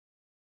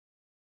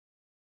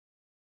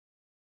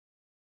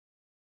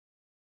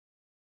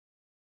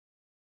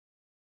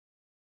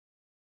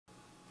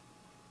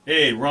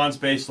Hey, Ron's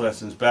Bass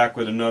Lessons back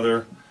with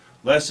another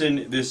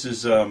lesson. This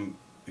is a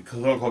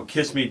song called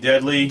Kiss Me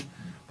Deadly. I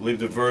believe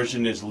the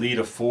version is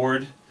Lita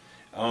Ford.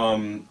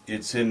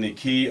 It's in the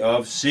key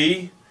of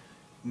C.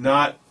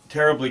 Not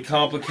terribly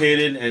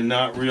complicated and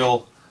not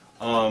real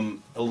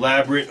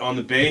elaborate on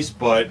the bass,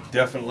 but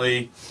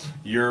definitely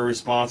you're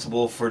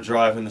responsible for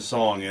driving the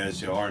song,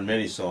 as you are in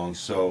many songs.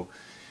 So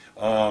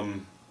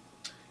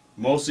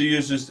mostly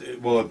uses,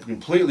 well, it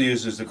completely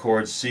uses the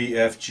chords C,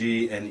 F,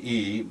 G, and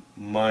E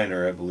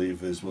minor, I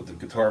believe, is what the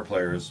guitar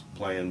player is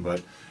playing,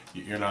 but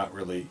you're not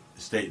really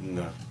stating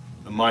the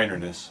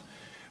minorness.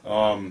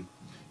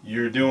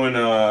 You're doing,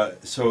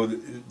 so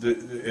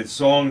the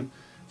song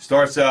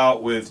starts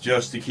out with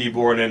just the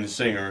keyboard and the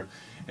singer,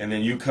 and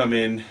then you come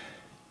in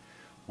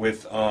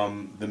with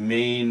the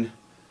main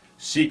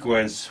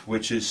sequence,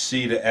 which is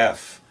C to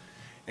F.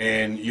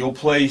 And you'll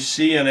play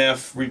C and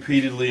F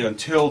repeatedly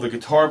until the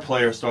guitar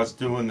player starts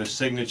doing the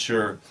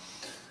signature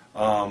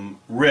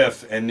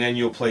riff, and then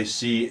you'll play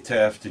C to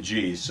F to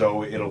G.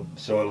 So it'll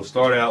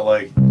start out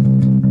like.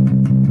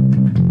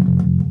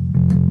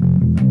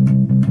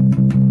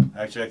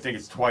 Actually, I think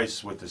it's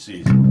twice with the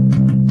C's.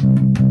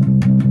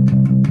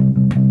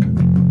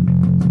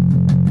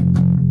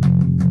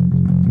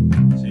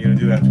 So you're gonna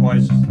do that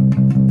twice.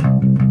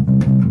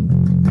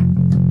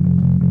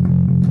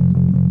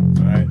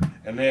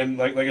 And then,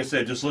 like I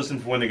said, just listen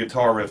for when the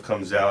guitar riff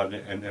comes out,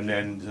 and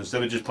then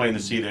instead of just playing the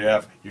C to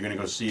F, you're going to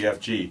go C,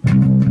 F, G. You're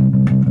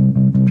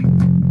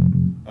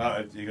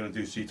going to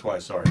do C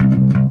twice, sorry.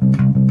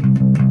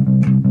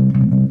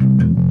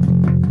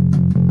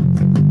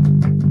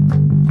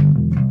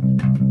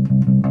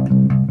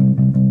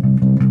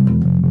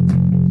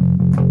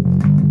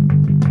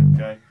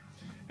 Okay.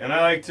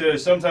 And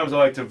sometimes I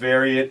like to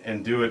vary it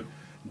and do it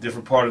a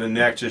different part of the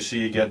neck just so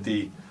you get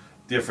the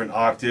different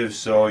octaves.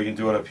 So you can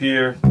do it up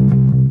here.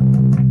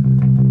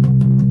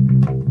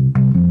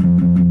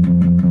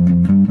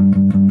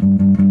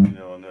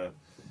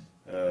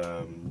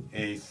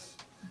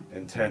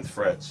 And 10th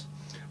frets,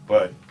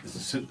 but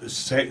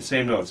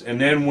same notes.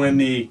 And then when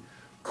the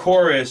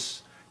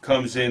chorus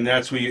comes in,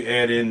 that's where you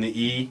add in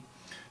the E.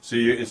 So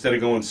instead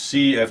of going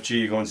C, F, G,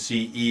 you're going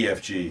C, E,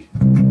 F, G.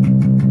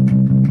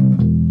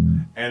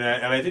 And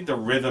I think the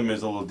rhythm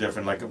is a little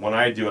different. Like when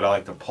I do it, I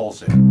like to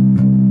pulse it.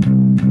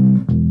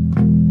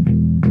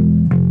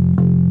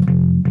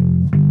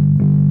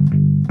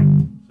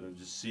 So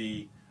just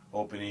C,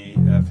 open E,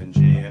 F, and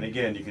G. And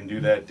again, you can do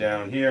that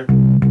down here.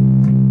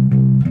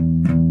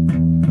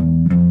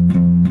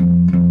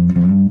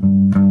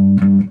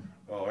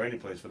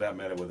 Place for that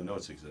matter where the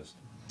notes exist.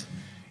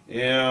 So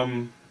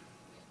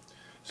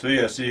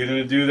yeah, so you're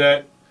going to do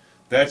that.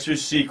 That's your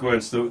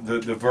sequence.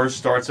 The verse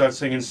starts out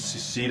singing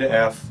C to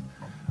F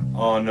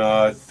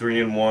on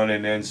 3 and 1,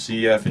 and then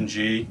C, F, and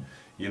G,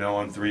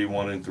 on 3,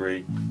 1, and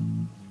 3,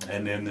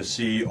 and then the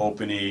C,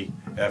 open E,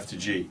 F to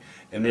G.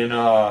 And then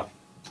the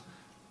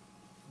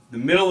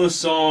middle of the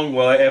song,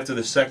 well, after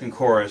the second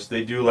chorus,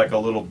 they do like a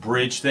little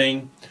bridge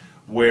thing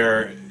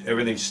where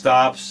everything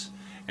stops.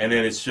 And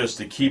then it's just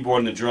the keyboard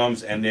and the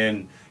drums, and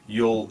then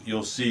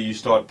you'll see you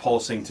start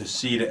pulsing to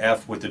C to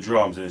F with the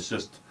drums, and it's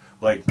just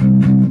like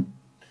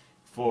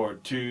 4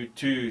 2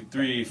 2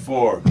 3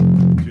 4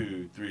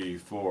 2 3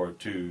 4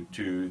 2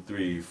 2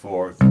 3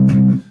 4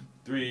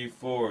 3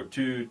 4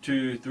 2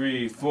 2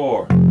 3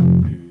 4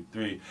 2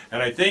 3.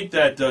 And I think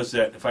that does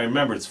that. If I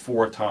remember, it's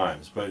 4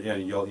 times, but yeah,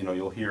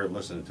 you'll hear it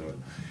listening to it.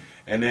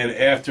 And then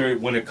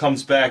when it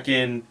comes back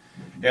in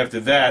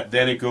after that,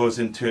 then it goes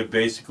into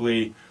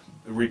basically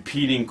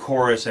repeating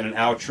chorus and an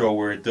outro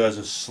where it does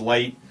a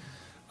slight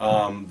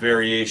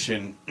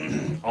variation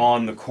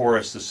on the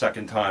chorus the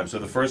second time. So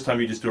the first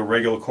time you just do a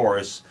regular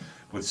chorus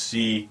with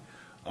C.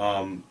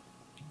 Well,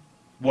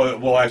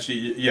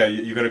 actually, yeah,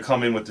 you're going to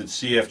come in with the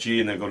C, F,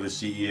 G, and then go to the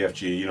C, E, F,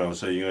 G.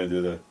 So you're going to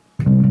do the,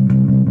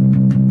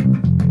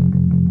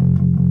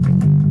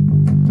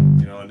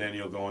 and then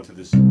you'll go into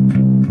this.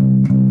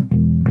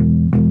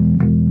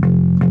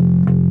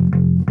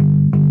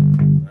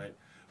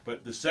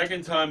 But the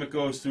second time it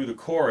goes through the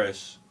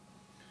chorus,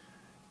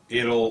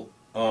 it'll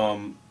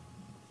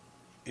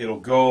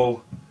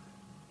go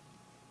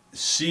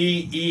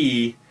C,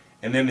 E,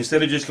 and then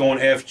instead of just going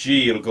F,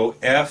 G, it'll go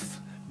F,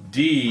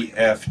 D,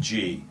 F,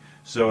 G.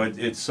 So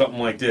it's something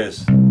like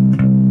this. All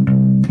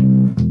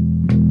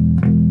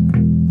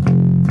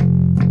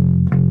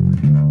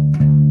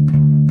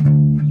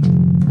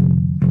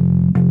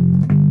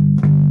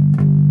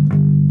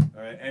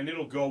right, and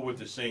it'll go with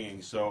the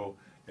singing. So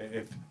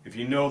if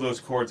you know those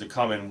chords are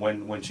coming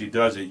when she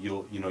does it,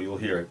 you'll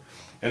hear it.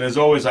 And as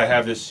always, I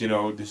have this,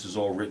 this is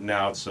all written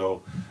out,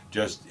 so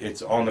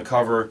it's on the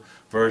cover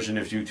version.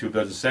 If YouTube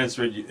doesn't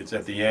censor it, it's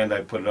at the end. I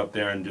put it up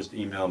there, and just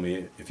email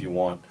me if you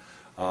want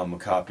a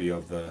copy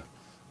of the,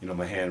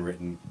 my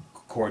handwritten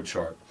chord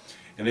chart.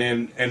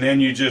 And then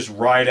you just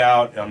ride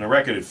out on the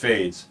record. It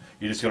fades.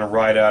 You're just going to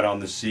ride out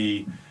on the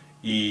C,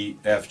 E,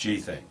 F, G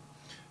thing.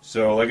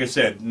 So, like I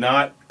said,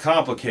 not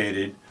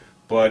complicated.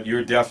 But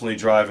you're definitely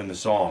driving the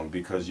song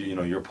because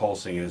your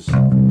pulsing is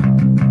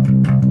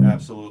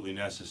absolutely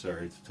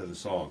necessary to the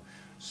song.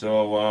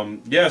 So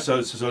yeah,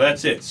 so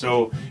that's it.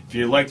 So if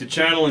you like the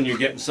channel and you're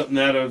getting something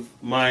out of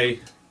my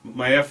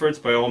efforts,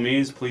 by all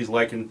means, please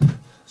like and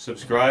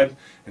subscribe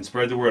and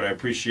spread the word. I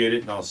appreciate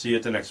it, and I'll see you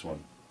at the next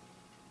one.